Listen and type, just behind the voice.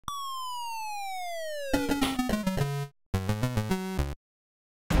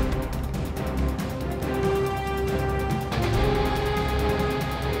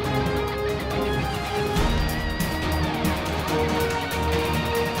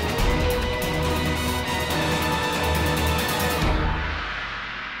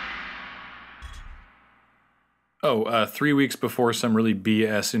Oh, 3 weeks before some really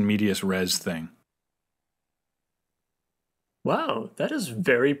BS in medias res thing. Wow, that is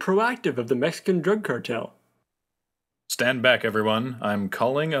very proactive of the Mexican drug cartel. Stand back, everyone. I'm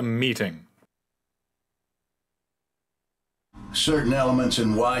calling a meeting. Certain elements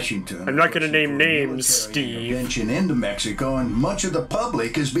in Washington. I'm not going to name names, Steve. Intervention into Mexico, and much of the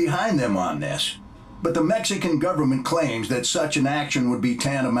public is behind them on this. But the Mexican government claims that such an action would be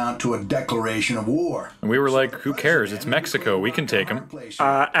tantamount to a declaration of war. And we were like, who cares? It's Mexico. We can take them.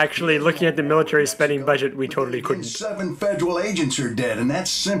 Actually, looking at the military spending budget, we totally couldn't. 7 federal agents are dead, and that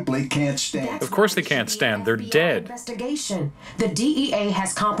simply can't stand. Of course they can't stand. They're dead. Investigation. The DEA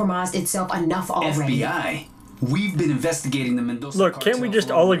has compromised itself enough already. FBI? We've been investigating the Mendoza Look, cartel can't we just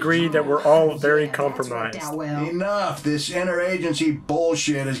for all over a agree year. that we're all very compromised? Enough. This interagency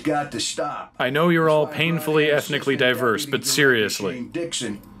bullshit has got to stop. I know you're all painfully ethnically diverse, but seriously. Jane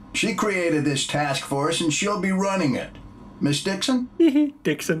Dixon. She created this task force, and she'll be running it. Miss Dixon?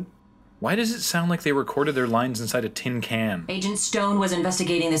 Dixon. Why does it sound like they recorded their lines inside a tin can? Agent Stone was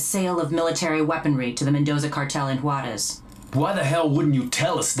investigating the sale of military weaponry to the Mendoza cartel in Juarez. Why the hell wouldn't you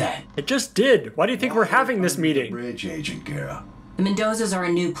tell us that? It just did. Why do you think we're having this meeting? Bridge, Agent Guerra. The Mendozas are a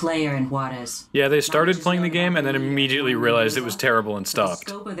new player in Juarez. Yeah, they started playing the game and then immediately realized it was terrible and The stopped.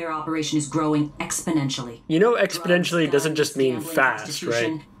 scope of their operation is growing exponentially. You know, exponentially doesn't just mean Gambling, fast,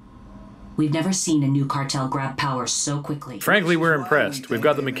 prostitution. right? We've never seen a new cartel grab power so quickly. Frankly, we're impressed. We've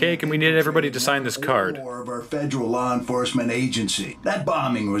got the cake and we need everybody to sign this card. Of our federal law enforcement agency. That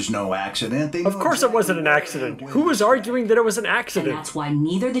bombing was no accident. Of course it wasn't an accident. Who was arguing that it was an And accident? that's why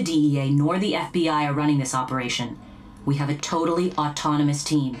neither the DEA nor the FBI are running this operation. We have a totally autonomous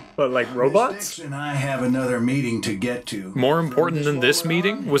team. But like robots? Dixon and I have another meeting to get to. More important than this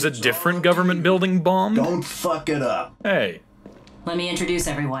meeting was a different government building bombed? Don't fuck it up. Hey. Let me introduce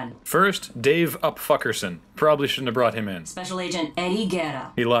everyone. First, Dave Upfuckerson. Probably shouldn't have brought him in. Special Agent Eddie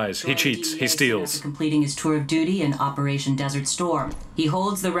Guerra. He lies, he cheats, he After steals. completing his tour of duty in Operation Desert Storm. He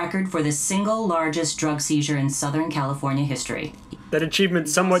holds the record for the single largest drug seizure in Southern California history. That achievement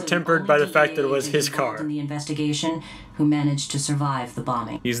somewhat tempered by the fact that it was his car. In the investigation, who managed to survive the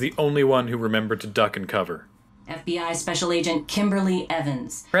bombing. He's the only one who remembered to duck and cover. FBI Special Agent Kimberly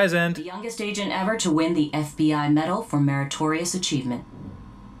Evans. Present. The youngest agent ever to win the FBI Medal for Meritorious Achievement.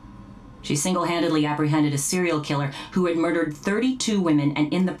 She single-handedly apprehended a serial killer who had murdered 32 women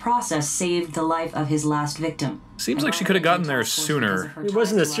and in the process saved the life of his last victim. Seems like she could have gotten there sooner. He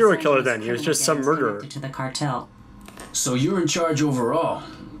wasn't a serial killer then, he was just some murderer. To the cartel. So you're in charge overall,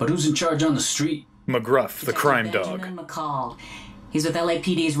 but who's in charge on the street? McGruff, the crime dog. Benjamin McCall. He's with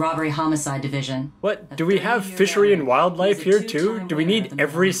LAPD's Robbery Homicide Division. What? Do we have fishery and wildlife here too? Do we need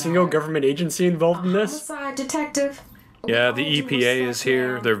every single government agency involved in this? Homicide detective. Yeah, the EPA is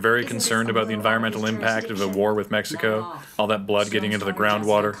here. They're very concerned about the environmental impact of the war with Mexico. All that blood getting into the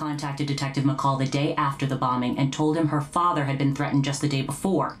groundwater. Contacted Detective McCall the day after the bombing and told him her father had been threatened just the day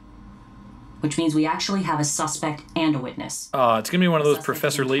before. Which means we actually have a suspect and a witness. It's gonna be one of those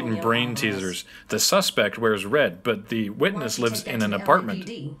Professor Layton brain teasers. The suspect wears red, but the witness lives in an apartment.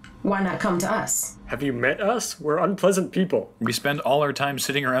 Why not come to us? Have you met us? We're unpleasant people. We spend all our time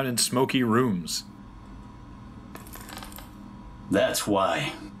sitting around in smoky rooms. That's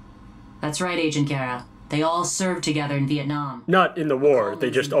why. That's right, Agent Guerra. They all served together in Vietnam. Not in the war, they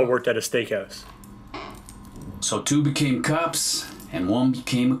just all worked at a steakhouse. So 2 became cops, and 1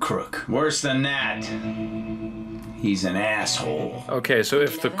 became a crook. Worse than that. He's an asshole. Okay, so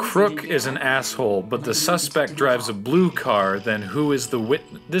if the crook is an asshole, but the suspect drives a blue car, then who is the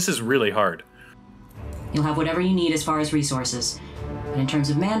witness? This is really hard. You'll have whatever you need as far as resources. But in terms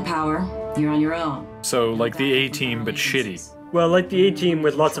of manpower, you're on your own. So, like the A-Team, but shitty. Well, like the A-Team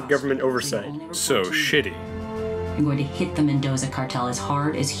with lots of government oversight. So shitty. You're going to hit the Mendoza cartel as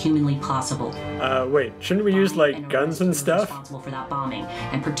hard as humanly possible. Wait, shouldn't we use, like, guns and stuff? Responsible for that bombing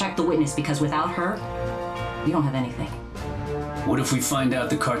and protect the witness because without her, we don't have anything. What if we find out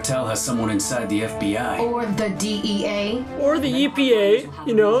the cartel has someone inside the FBI? Or the DEA? Or the EPA,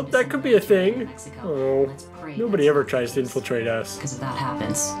 you know, that could be a thing. Oh, nobody ever tries to infiltrate us. Because if that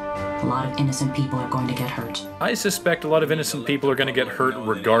happens, a lot of innocent people are going to get hurt. I suspect a lot of innocent people are gonna get hurt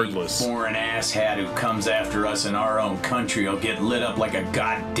regardless. Foreign asshat who comes after us in our own country will get lit up like a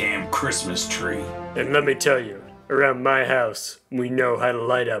goddamn Christmas tree. And let me tell you, around my house, we know how to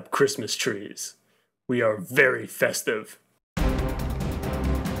light up Christmas trees. We are very festive.